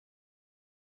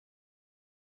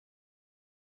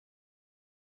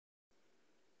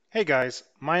Hey guys,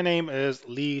 my name is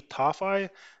Lee Tafai.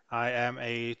 I am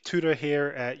a tutor here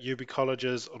at Yoobee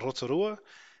College's Rotorua.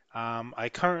 I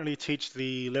currently teach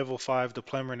the Level 5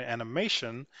 Diploma in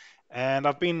Animation, and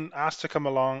I've been asked to come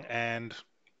along and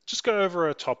just go over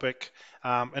a topic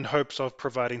in hopes of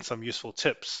providing some useful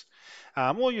tips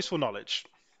or useful knowledge.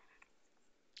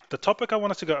 The topic I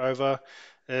wanted to go over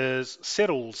is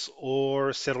settles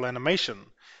or settle animation.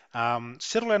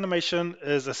 Settle animation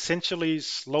is essentially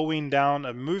slowing down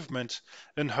a movement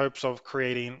in hopes of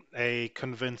creating a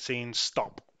convincing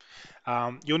stop.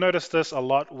 You'll notice this a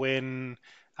lot when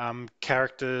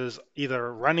characters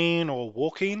either running or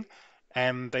walking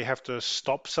and they have to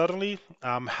stop suddenly.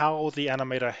 How the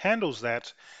animator handles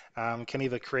that can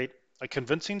either create a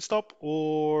convincing stop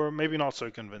or maybe not so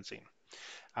convincing.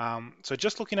 So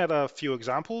just looking at a few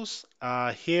examples,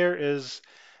 here is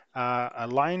a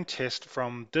line test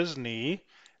from Disney,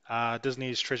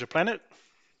 Disney's Treasure Planet.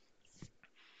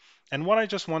 And what I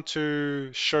just want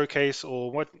to showcase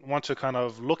or what want to kind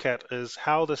of look at is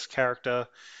how this character,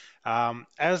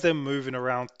 as they're moving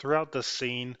around throughout the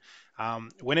scene,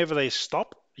 whenever they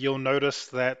stop, you'll notice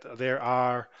that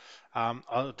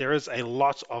there is a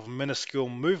lot of minuscule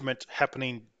movement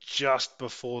happening just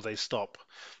before they stop.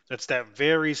 It's that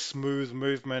very smooth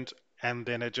movement, and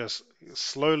then it just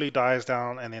slowly dies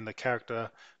down, and then the character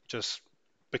just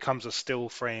becomes a still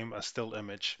frame, a still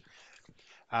image.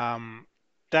 Um,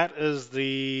 that is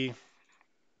the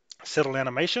settle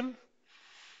animation.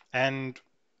 And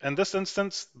in this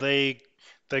instance, they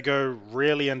go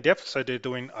really in depth, so they're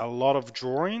doing a lot of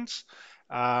drawings,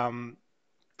 um,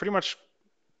 pretty much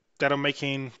that are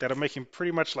making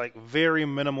pretty much like very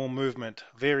minimal movement,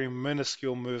 very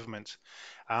minuscule movement.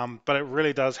 But it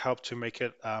really does help to make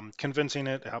it convincing.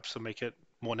 It helps to make it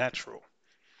more natural.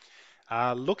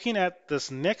 Looking at this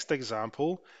next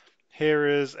example, here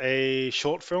is a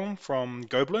short film from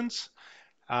Goblins.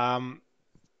 Um,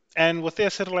 And with their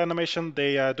settle animation,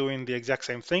 they are doing the exact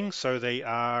same thing. So they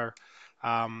are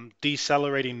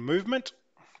decelerating movement,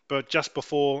 but just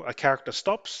before a character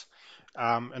stops,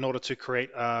 in order to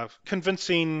create a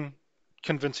convincing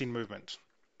movement.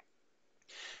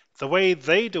 The way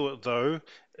they do it, though,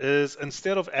 is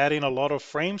instead of adding a lot of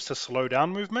frames to slow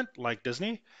down movement, like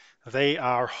Disney, they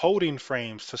are holding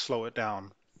frames to slow it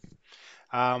down.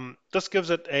 This gives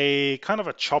it a kind of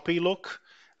a choppy look,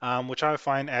 which I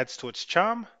find adds to its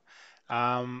charm.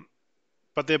 Um,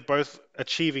 but they're both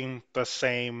achieving the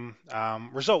same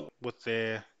result with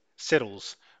their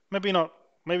settles. Maybe not,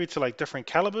 maybe to like different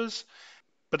calibers,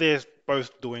 but they're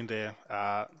both doing their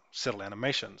settle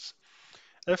animations.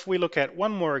 If we look at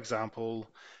one more example,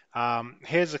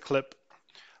 here's a clip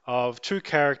of two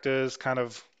characters kind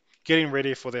of getting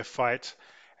ready for their fight.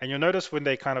 And you'll notice when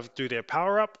they kind of do their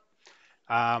power up,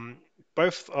 um,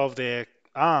 both of their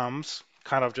arms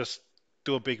kind of just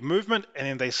do a big movement and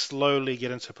then they slowly get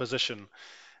into position.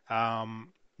 And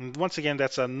once again,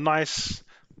 that's a nice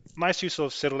use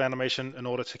of settle animation in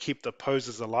order to keep the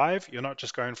poses alive. You're not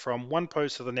just going from one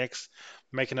pose to the next,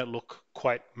 making it look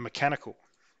quite mechanical.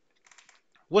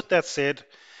 With that said,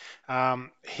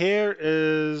 here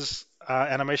is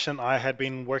animation I had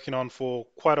been working on for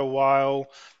quite a while.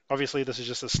 Obviously, this is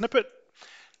just a snippet,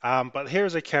 but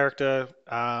here's a character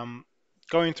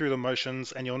going through the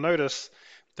motions, and you'll notice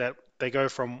that they go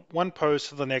from one pose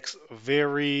to the next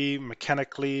very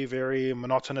mechanically, very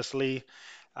monotonously.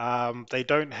 They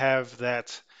don't have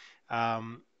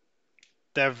um,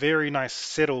 that very nice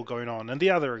settle going on in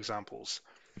the other examples.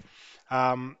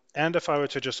 And if I were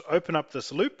to just open up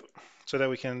this loop so that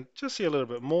we can just see a little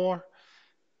bit more,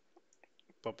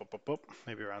 bop, bop, bop, bop,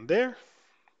 maybe around there.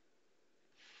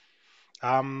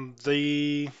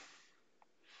 The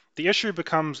issue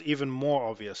becomes even more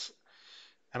obvious,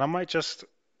 and I might just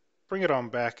bring it on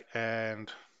back and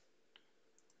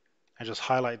just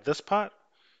highlight this part.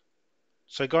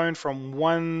 So going from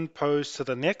one pose to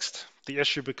the next, the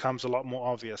issue becomes a lot more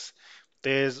obvious.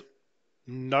 There's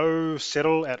no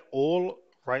settle at all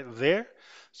right there.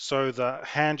 So the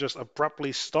hand just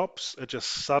abruptly stops. It just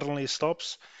suddenly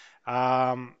stops.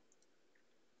 Um,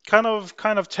 kind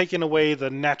of taking away the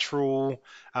natural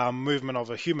movement of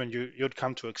a human you'd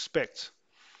come to expect.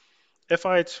 If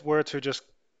I were to just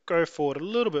go forward a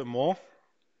little bit more,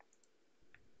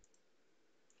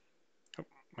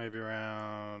 maybe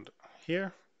around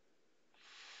here,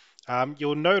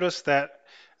 you'll notice that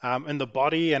in the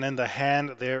body and in the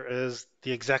hand there is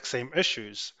the exact same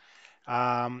issues.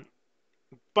 Um,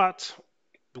 but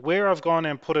where I've gone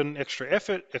and put in extra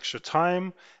effort, extra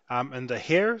time in the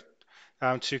hair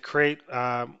to create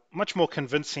much more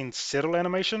convincing settle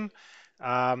animation,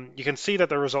 you can see that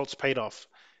the results paid off.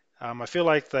 I feel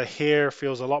like the hair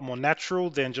feels a lot more natural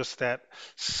than just that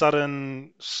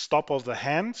sudden stop of the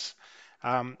hands.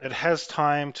 It has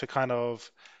time to kind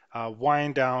of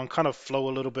wind down, kind of flow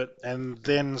a little bit, and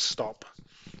then stop.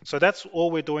 So that's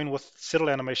all we're doing with settle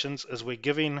animations is we're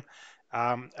giving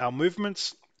our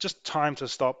movements just time to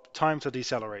stop, time to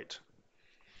decelerate.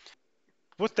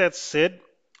 With that said,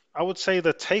 I would say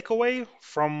the takeaway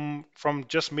from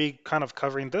just me kind of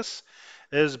covering this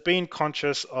is being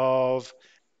conscious of,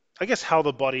 I guess, how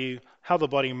the body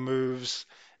moves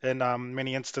in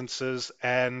many instances,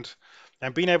 and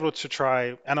being able to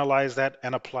try analyze that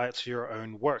and apply it to your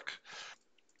own work.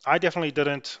 I definitely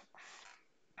didn't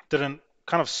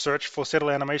kind of search for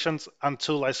settle animations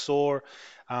until I saw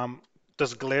um,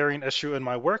 this glaring issue in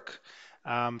my work.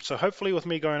 So hopefully, with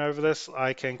me going over this,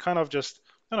 I can kind of just,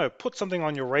 put something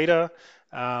on your radar.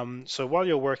 So while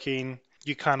you're working,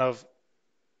 you kind of,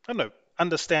 I don't know,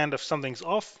 understand if something's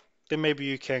off, then maybe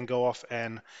you can go off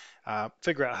and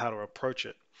figure out how to approach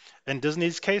it. In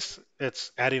Disney's case,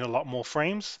 it's adding a lot more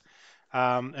frames.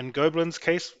 In Goblin's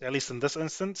case, at least in this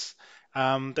instance,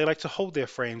 they like to hold their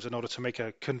frames in order to make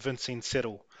a convincing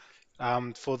settle.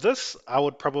 For this, I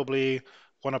would probably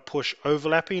want to push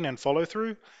overlapping and follow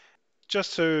through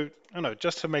just to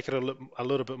make it a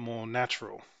little bit more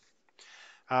natural.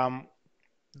 Um,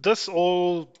 this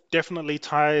all definitely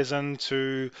ties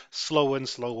into slow in,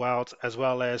 slow out, as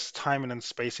well as timing and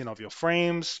spacing of your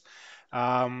frames.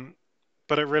 Um,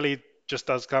 but it really just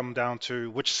does come down to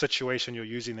which situation you're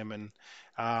using them in.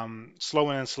 Slow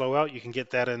in and slow out, you can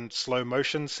get that in slow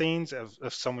motion scenes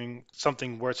if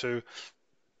something were to,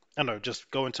 I don't know,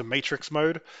 just go into matrix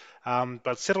mode.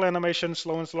 But settle animation,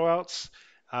 slow and slow outs,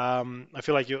 I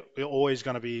feel like you're always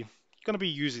going to be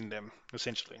using them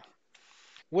essentially.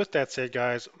 With that said,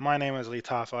 guys, my name is Lee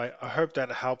Tafai. I hope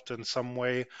that helped in some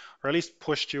way, or at least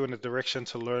pushed you in a direction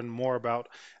to learn more about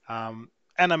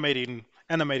animating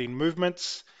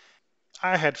movements.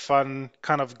 I had fun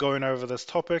kind of going over this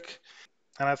topic,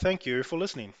 and I thank you for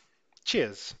listening.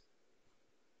 Cheers.